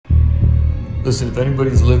Listen, if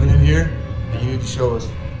anybody's living in here, you need to show us.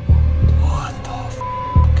 What the f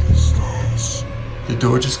is this? The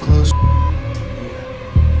door just closed?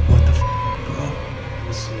 What the f, bro?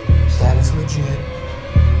 That is legit.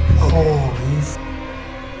 Holy f.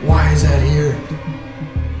 Why is that here?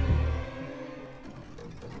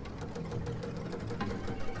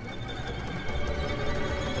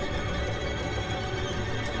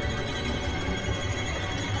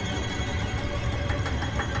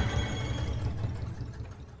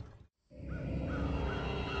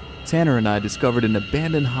 Tanner and I discovered an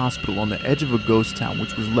abandoned hospital on the edge of a ghost town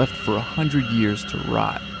which was left for 100 years to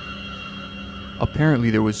rot. Apparently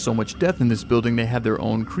there was so much death in this building they had their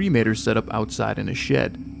own cremator set up outside in a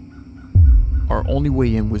shed. Our only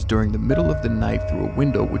way in was during the middle of the night through a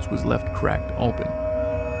window which was left cracked open.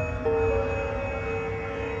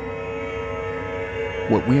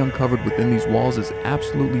 What we uncovered within these walls is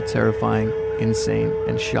absolutely terrifying, insane,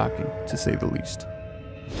 and shocking, to say the least.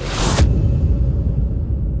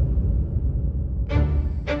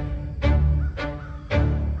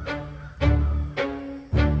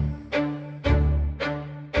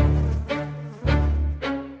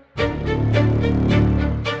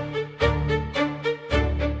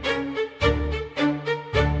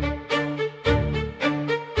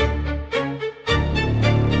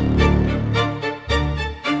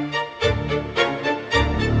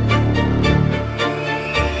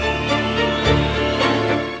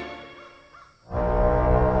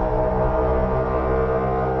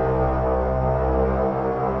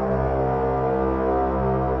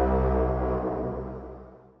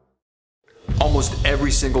 Almost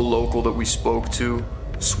every single local that we spoke to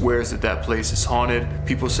swears that that place is haunted.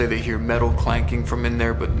 People say they hear metal clanking from in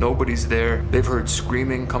there, but nobody's there. They've heard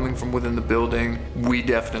screaming coming from within the building. We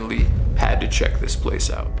definitely had to check this place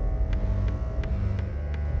out.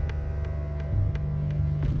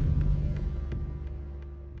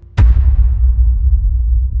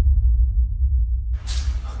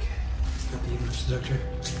 Okay, got the image detector.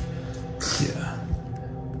 Yeah.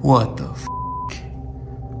 What the f?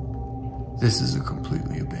 This is a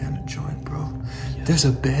completely abandoned joint, bro. Yeah. There's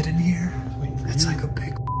a bed in here. It's like a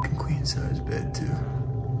big f***ing queen size bed, too.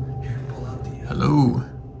 Here, pull out the... Hello?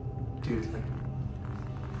 Dude, like...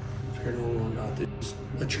 Paranormal or not, it's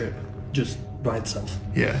a trip. Just by itself.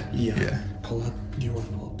 Yeah. Yeah. Pull out... Do you want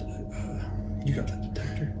to pull up the... you got that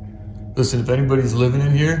detector? Listen, if anybody's living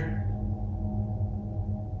in here,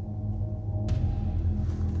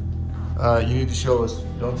 you need to show us.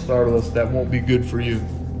 Don't startle us. That won't be good for you.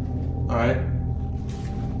 Alright?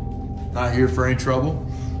 Not here for any trouble.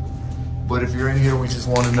 But if you're in here, we just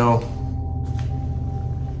want to know.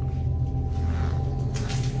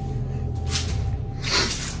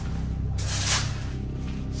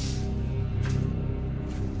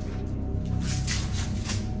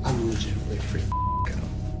 I'm legitimately freaking out.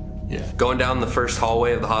 Yeah. Going down the first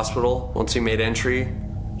hallway of the hospital, once we made entry,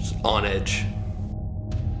 just on edge.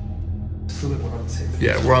 So that we're on the same page.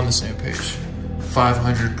 Yeah, we're on the same page.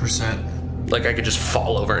 500%. Like I could just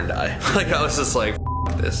fall over and die. Like I was just like,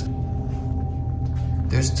 F this.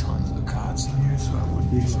 There's tons of cots in here, so I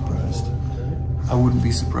wouldn't be surprised. I wouldn't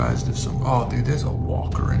be surprised if some... Oh, dude, there's a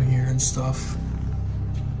walker in here and stuff.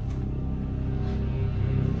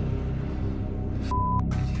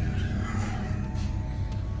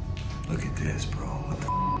 Look at this, bro. What the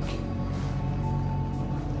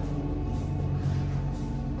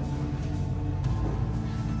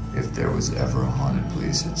f? If there was ever a haunted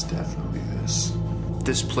place, it's definitely this.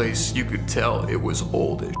 This place, you could tell it was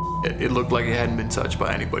old as shit. It looked like it hadn't been touched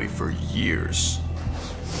by anybody for years.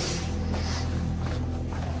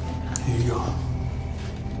 Here you go.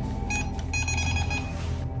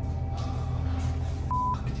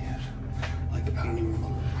 Like, I don't even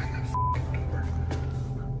remember behind that f***ing door.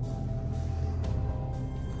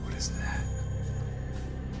 What is that?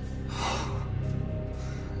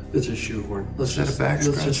 It's a shoehorn. Is that a back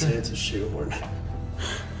Let's just scratcher? say it's a shoehorn.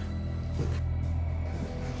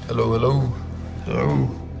 Hello, hello. Hello.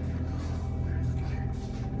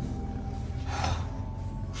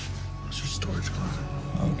 What's your storage closet?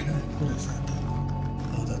 Okay. What is that then?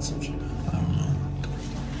 Oh, that's some shit. I don't know.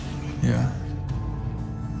 Yeah.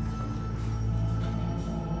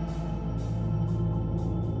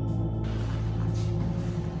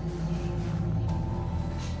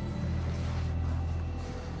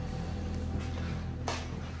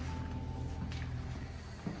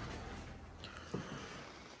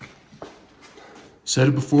 Said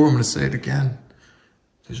it before, I'm gonna say it again.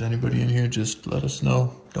 If there's anybody in here, just let us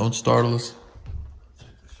know. Don't startle us.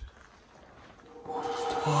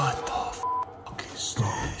 What the fuck is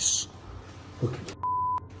this? Look.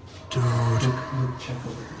 Dude. Check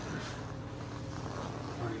over here.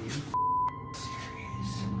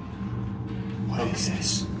 What is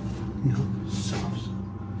this? No, stop.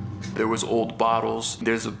 There was old bottles.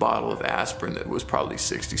 There's a bottle of aspirin that was probably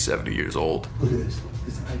 60, 70 years old. Look at this.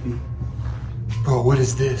 It's IV. Bro, what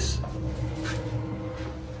is this?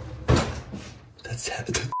 That's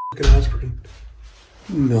fucking aspirin.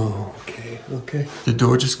 No, okay. The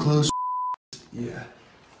door just closed? Yeah.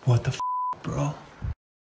 What the bro?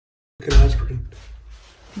 Fucking aspirin.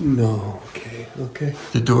 No, okay.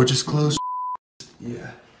 The door just closed?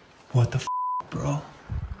 Yeah. What the bro?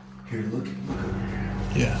 Here, look over here.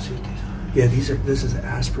 Yeah. See what these are. Yeah, this is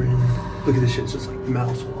aspirin. Look at this shit. It's just like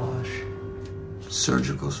mouthwash.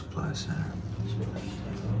 Surgical supply center.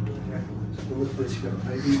 Look at this. You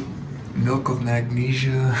got IV. Milk of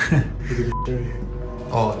magnesia. Look at this right here.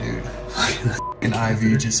 Oh, dude. An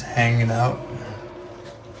IV just hanging out.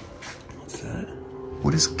 What's that?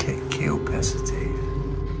 What is K-acetate?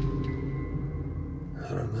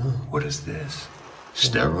 I don't know. What is this?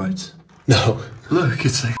 Steroids? No. Look,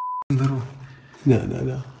 it's like little... No.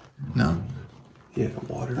 No? Yeah,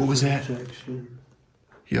 water. What was that? Injection.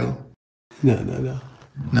 Yo? No.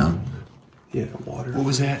 No? Yeah, water. What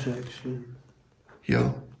was that? Injection.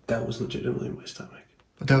 Yo? That was legitimately my stomach.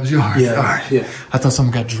 But that was yours? Yeah, All right. yeah. I thought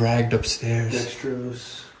someone got dragged upstairs.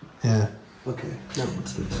 Dextrose. Yeah. Okay, now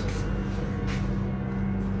what's this?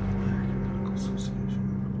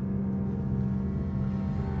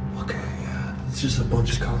 Okay, yeah. It's just a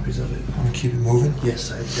bunch of copies of it. Want to keep it moving?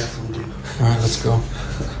 Yes, I definitely do. All right, let's go.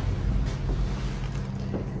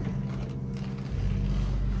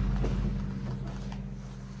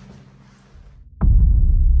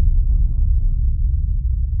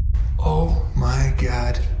 Oh my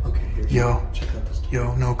God. Okay, here. Yo. Check out this.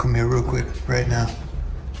 Yo, no, come here real quick, right now.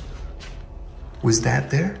 Was that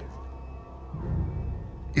there?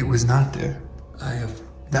 It was not there. I have.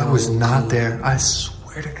 That no was not clue. there. I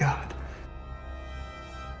swear to God.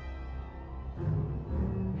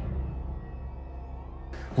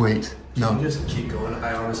 Wait, Can no. you just keep going?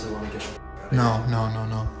 I honestly want to get.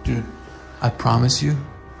 No. Dude, I promise you.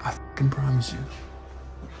 I fucking promise you.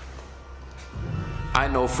 I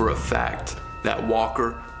know for a fact that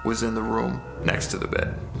Walker was in the room next to the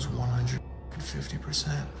bed. It was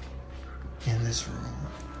 150% in this room.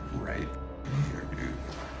 Right here, dude.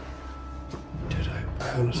 Did I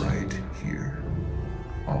honestly. Right here.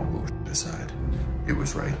 All bullshit aside. It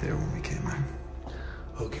was right there when we came in.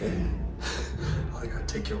 Okay. I gotta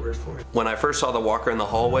take your word for it. When I first saw the walker in the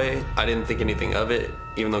hallway, I didn't think anything of it,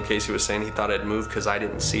 even though Casey was saying he thought it moved because I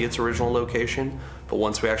didn't see its original location. But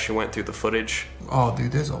once we actually went through the footage, Oh,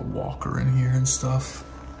 dude, there's a walker in here and stuff.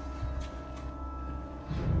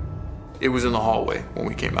 It was in the hallway when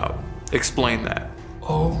we came out. Explain that.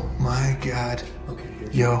 Oh my God. Okay, here.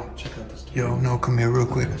 Yo. Check out this. Yo, no, come here real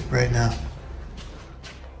quick, right now.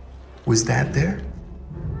 Was that there?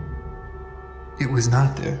 It was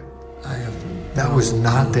not there. I have. That was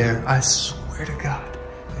not there. I swear to God.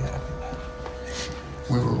 Yeah.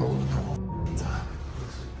 We were rolling the whole time.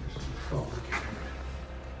 Oh,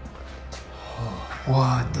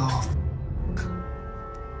 What the f?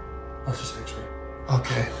 that's just X-ray.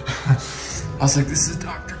 Okay. I was like, this is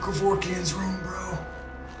Dr. Kevorkian's room, bro.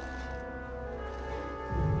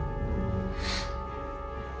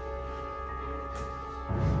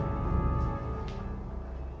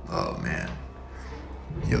 Oh, man.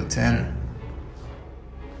 Yo, Tanner.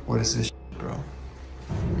 What is this shit, bro?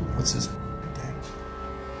 What's this thing?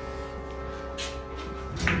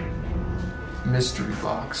 Mystery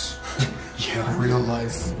box. Yeah. Real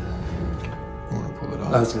life. You wanna pull it I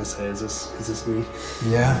up? was gonna say, is this me?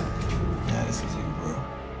 Yeah. Yeah, this is you, bro.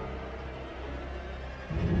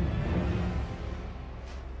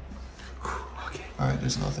 Okay. Alright,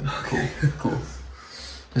 there's nothing. Cool. Cool.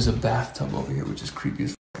 There's a bathtub over here, which is creepy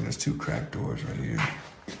as f. And there's 2 cracked doors right here.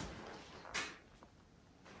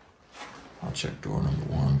 I'll check door number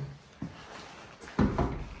 1.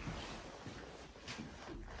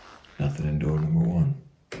 Nothing in door number 1.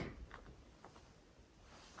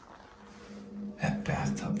 That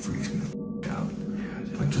bathtub freaks me the f out.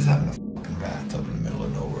 Like just having a fucking bathtub in the middle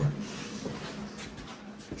of nowhere.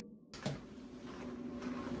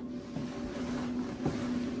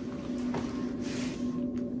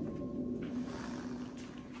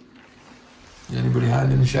 Anybody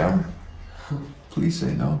hiding in the shower? Please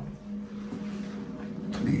say no.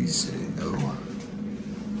 Please say no.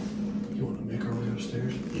 You want to make our way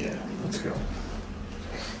upstairs? Yeah, let's go.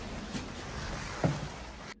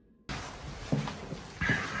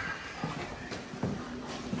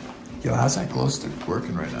 Yo, how's that glow stick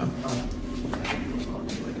working right now?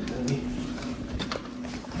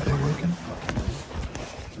 Are they working?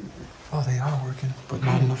 Oh, they are working, but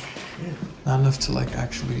not enough. Yeah. Not enough to like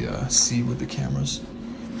actually see with the cameras.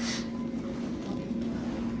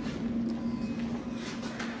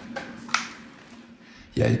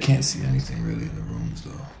 Yeah, you can't see anything really in the rooms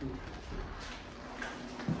though.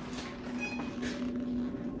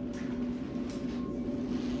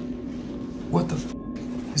 What the f?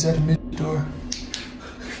 Is that a mid door?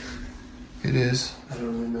 It is. I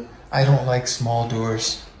don't really know. I don't like small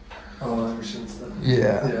doors. Oh, ever since then.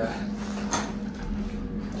 Yeah. Yeah.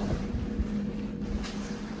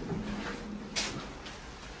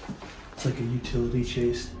 It's like a utility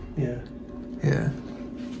chase. Yeah. Yeah.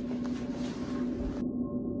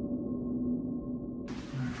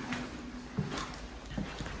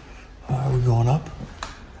 Are we going up?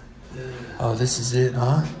 Oh, this is it,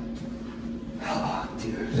 huh? Oh,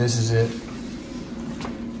 dude. This is it.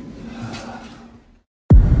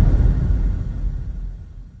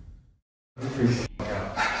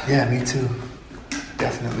 Yeah, me too.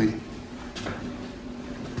 Definitely.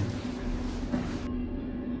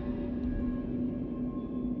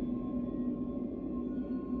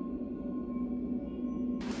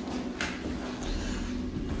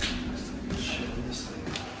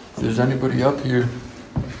 If there's anybody up here.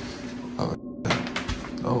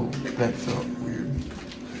 Oh, that felt weird.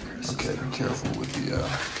 Okay, be careful with the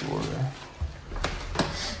floor there.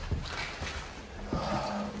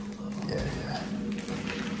 Yeah.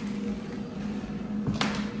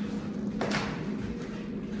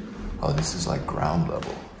 Oh, this is like ground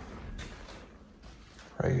level.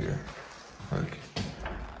 Right here. Look.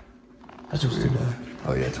 That's weird.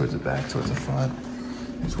 Oh yeah, towards the back, towards the front.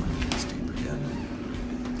 Here's where it gets deep again.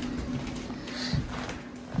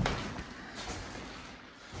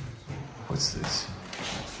 What's this?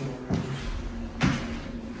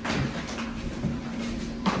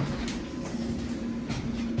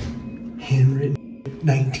 Handwritten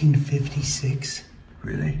 1956.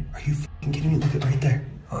 Really? Are you fucking kidding me? Look at right there.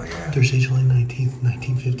 Oh yeah. Thursday, July 19th,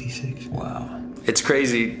 1956. Wow. It's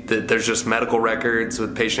crazy that there's just medical records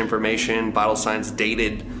with patient information, vital signs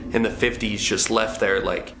dated in the 50s just left there,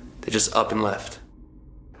 like they just up and left.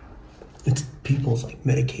 It's people's like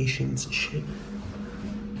medications and shit.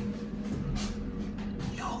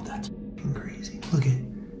 Yo, that's fucking crazy. Look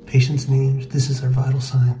at patients' names. This is their vital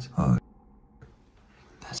signs. Oh,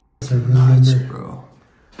 That's their room nuts, number. bro.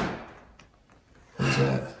 What's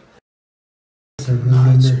that? That's their room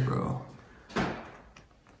Nuts, number. bro.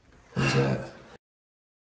 What's that?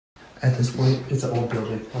 At this point, it's an old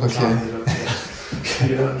building. Okay.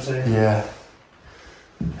 You know what I'm saying? Yeah.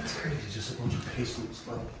 That's crazy. Just a bunch of patients,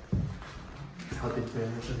 like how they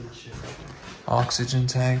manage and shit. Oxygen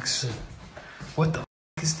tanks. What the f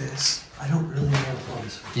is this? I don't really know what it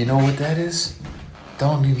was. You know what that is?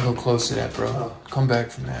 Don't even go close to that, bro. Oh. Come back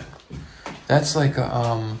from that. That's like a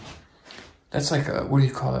what do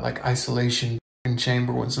you call it? Like isolation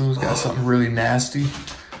chamber when someone's got something really nasty.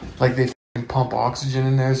 Like they pump oxygen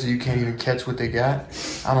in there so you can't even catch what they got.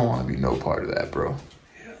 I don't want to be no part of that, bro.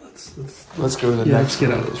 Yeah, Let's go to the yeah, next let's get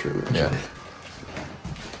one. out of this room. Actually. Yeah.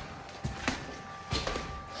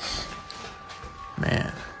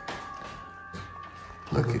 Man.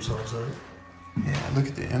 Look at Themselves out. yeah, look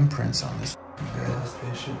at the imprints on this bed. Last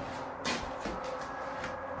patient.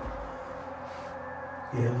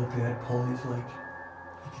 Yeah, look at that. Polly's like,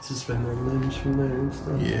 you can suspend their limbs from there and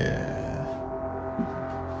stuff. Yeah.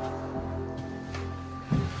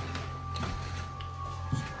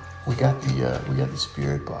 We got the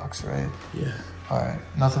spirit box, right? Yeah. All right.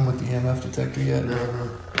 Nothing with the EMF detector yet. No.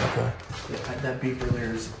 Okay. Yeah, that beeper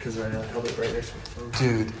there is because I held it right next to my phone.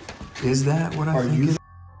 Dude, is that what I Are think? you it-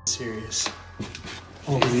 serious?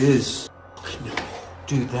 Oh, it is. I know.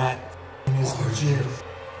 Dude, that is legit.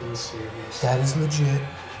 I'm serious. That is legit.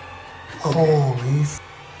 Holy f.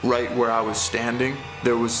 Right where I was standing,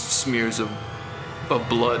 there was smears of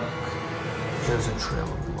blood. There's a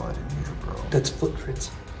trail of blood in here, bro. That's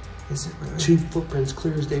footprints. Is it really? 2 footprints,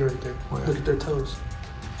 clear as day right there. Where? Look at their toes.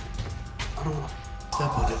 I don't want to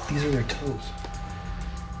step on it. These are their toes.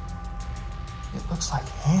 It looks like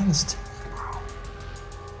hands to me, bro.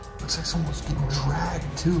 Looks like someone's getting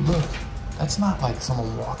dragged too. Look, that's not like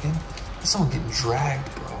someone walking. That's someone getting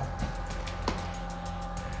dragged, bro.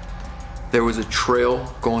 There was a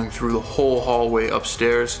trail going through the whole hallway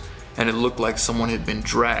upstairs, and it looked like someone had been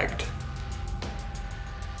dragged.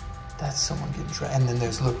 That's someone getting dragged. And then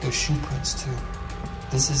there's shoe prints too.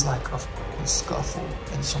 This is like a f***ing scuffle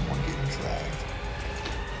and someone getting dragged.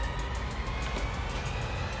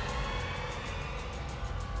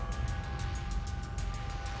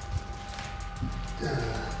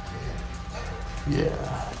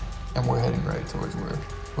 Yeah. And we're heading right towards where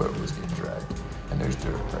whoever was getting dragged. And there's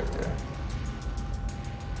dirt right there.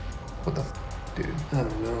 What the dude? I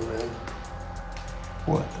don't know, man.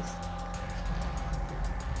 What the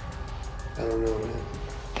I don't know, man.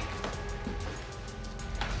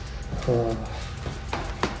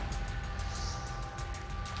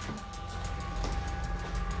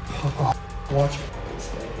 Watch it.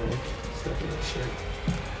 Stuff, man. Stuff in that shit.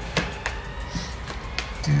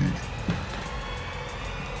 dude?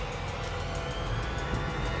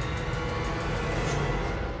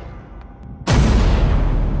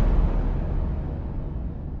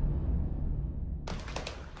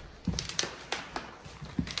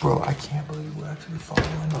 Bro, I can't believe we're actually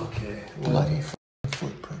following bloody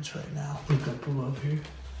footprints right now. Look up above here.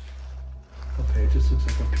 Okay, it just looks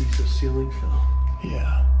like a piece of ceiling fell.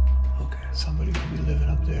 Yeah. Okay. Somebody could be living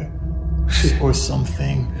up there. Or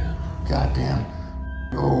something. Yeah. Goddamn.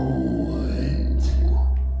 Oh.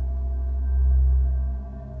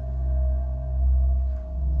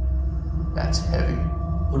 That's heavy.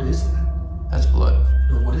 What is that? That's blood.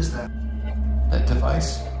 No, what is that? That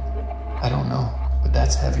device? I don't know. But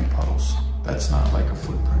that's heavy puddles. That's not like a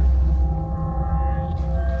footprint.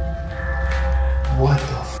 What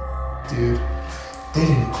the dude? They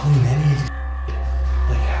didn't clean any of the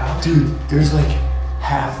Like how? Dude, there's like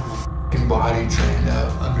half of a fucking body drained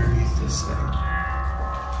out underneath this thing.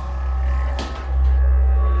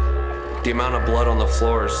 The amount of blood on the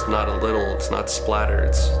floor is not a little, it's not splattered,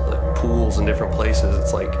 it's like pools in different places.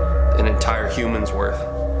 It's like an entire human's worth.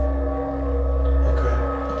 Okay.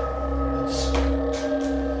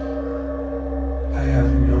 I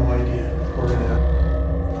have no idea. We're gonna have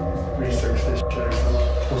to research this shit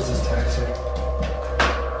ourselves. What's this tag say?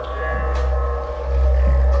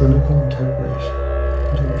 Clinical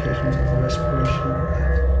interpretations of respiration.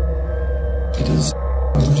 It is.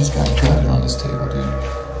 We just got blood on this table, dude.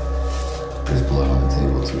 There's blood on the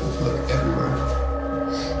table too. Blood everywhere.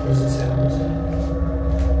 What does it say?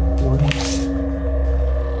 Warning.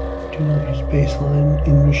 Do not use baseline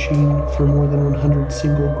in machine for more than 100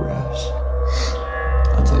 single graphs.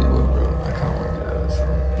 I'll tell you what, bro. I can't wait to get out of this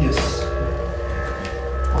room. Yes.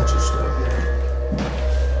 Watch your step.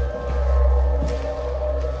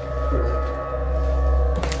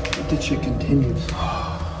 This shit continues.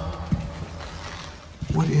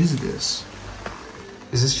 What is this?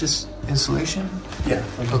 Is this just insulation? Yeah.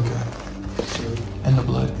 Okay. And the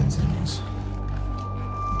blood continues.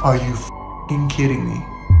 Are you f***ing kidding me?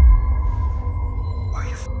 Are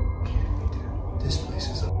you f***ing kidding me, dude? This place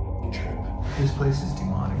is a f***ing trip. This place is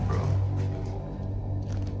demonic, bro.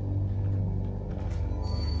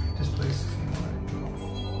 This place is demonic, bro.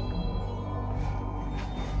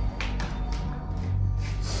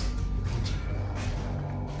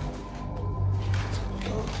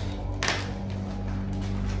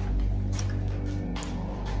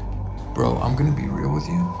 Bro, I'm gonna be real with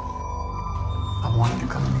you. I wanted to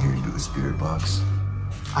come in here and do a spirit box.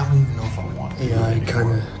 I don't even know if I want to. Yeah, I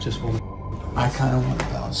kind of just want to. I kind of want to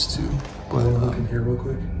bounce too. But look in here real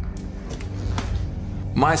quick.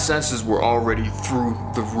 My senses were already through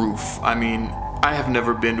the roof. I mean, I have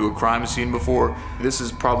never been to a crime scene before. This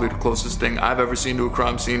is probably the closest thing I've ever seen to a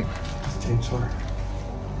crime scene. Things are.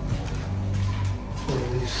 What are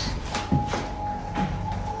these?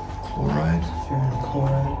 Chloride? Ferric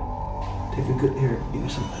chloride. Take a good air. Give me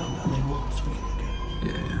some pound down label so we can look at it.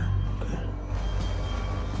 Yeah. Okay.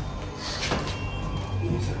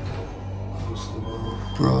 These are close to the wall.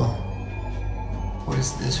 Bro, what is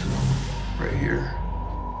this room right here?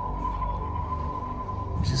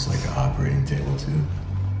 Just like an operating table too.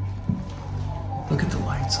 Look at the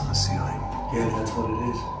lights on the ceiling. Yeah, that's what it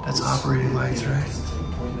is. That's operating lights, right? It's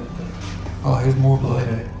pointing at that. Oh, here's more blood.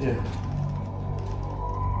 Okay, yeah.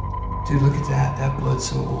 Dude, look at that. That blood's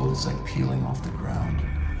so old, it's like peeling off the ground.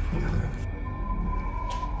 Look at that.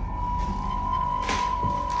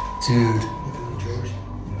 Dude. Look at the drawers.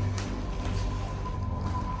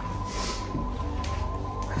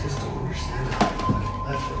 I just don't understand how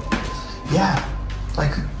that is. Yeah.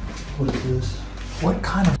 Like, What is this? what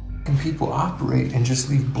kind of f***ing people operate and just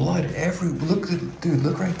leave blood look at, dude,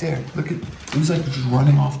 look right there. Look at, it was like just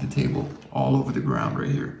running off the table all over the ground right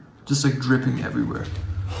here. Just like dripping everywhere.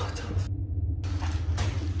 What the f?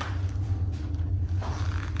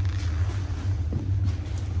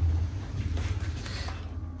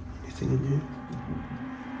 Anything in here?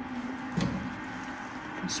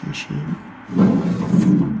 This machine. I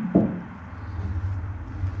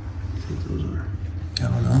think those are. I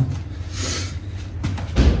don't know.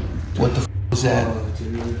 What the f was that? Oh,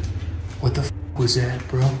 dude. What the f was that,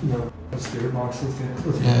 bro? No, a spirit box. Let's get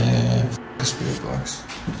it. Yeah. The spirit box.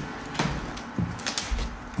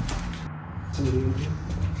 Somebody in here?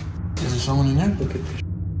 Is there someone in there? Look at this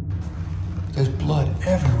There's blood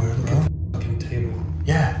everywhere, bro. fucking table.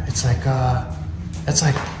 Yeah, it's like, that's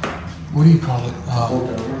like, what do you call it?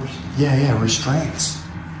 Holdovers. Yeah, restraints.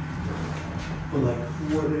 But like,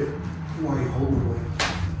 why are you holding it?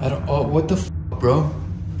 I don't, oh, what the f, bro?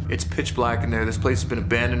 It's pitch black in there. This place has been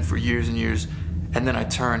abandoned for years and years. And then I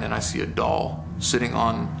turn and I see a doll sitting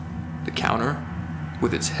on the counter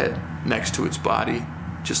with its head next to its body,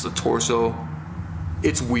 just the torso.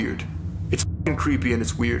 It's weird. It's f***ing creepy and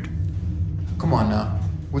it's weird. Come on now.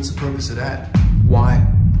 What's the purpose of that? Why?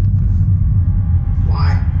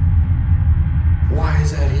 Why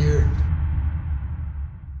is that here?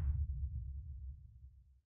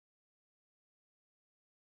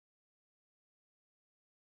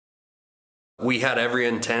 We had every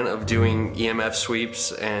intent of doing EMF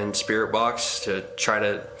sweeps and spirit box to try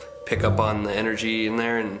to pick up on the energy in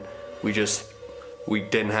there, and we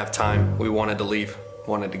didn't have time. We wanted to leave,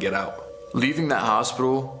 wanted to get out. Leaving that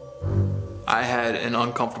hospital, I had an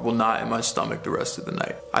uncomfortable knot in my stomach the rest of the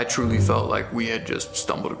night. I truly felt like we had just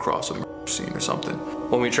stumbled across a murder scene or something.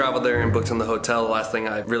 When we traveled there and booked in the hotel, the last thing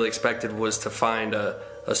I really expected was to find a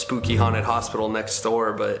spooky haunted hospital next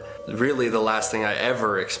door, but really the last thing I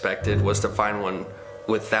ever expected was to find one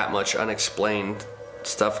with that much unexplained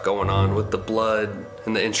stuff going on, with the blood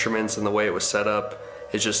and the instruments and the way it was set up.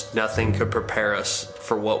 It's just nothing could prepare us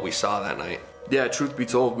for what we saw that night. Yeah, truth be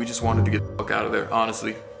told, we just wanted to get the fuck out of there,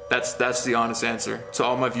 honestly. That's the honest answer. To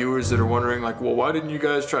all my viewers that are wondering, like, well, why didn't you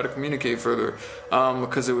guys try to communicate further?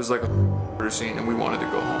 Because it was like a murder scene and we wanted to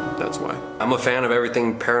go home, that's why. I'm a fan of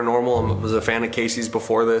everything paranormal. I was a fan of Casey's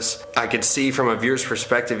before this. I could see from a viewer's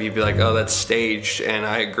perspective, you'd be like, oh, that's staged, and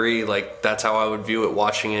I agree, like, that's how I would view it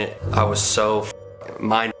watching it. I was so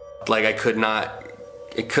mind, like, it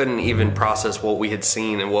couldn't even process what we had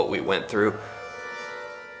seen and what we went through.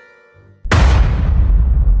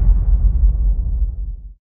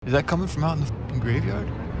 Is that coming from out in the f***ing graveyard?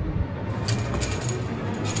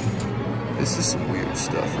 This is some weird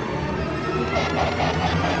stuff right here.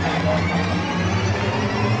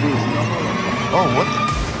 Oh, what the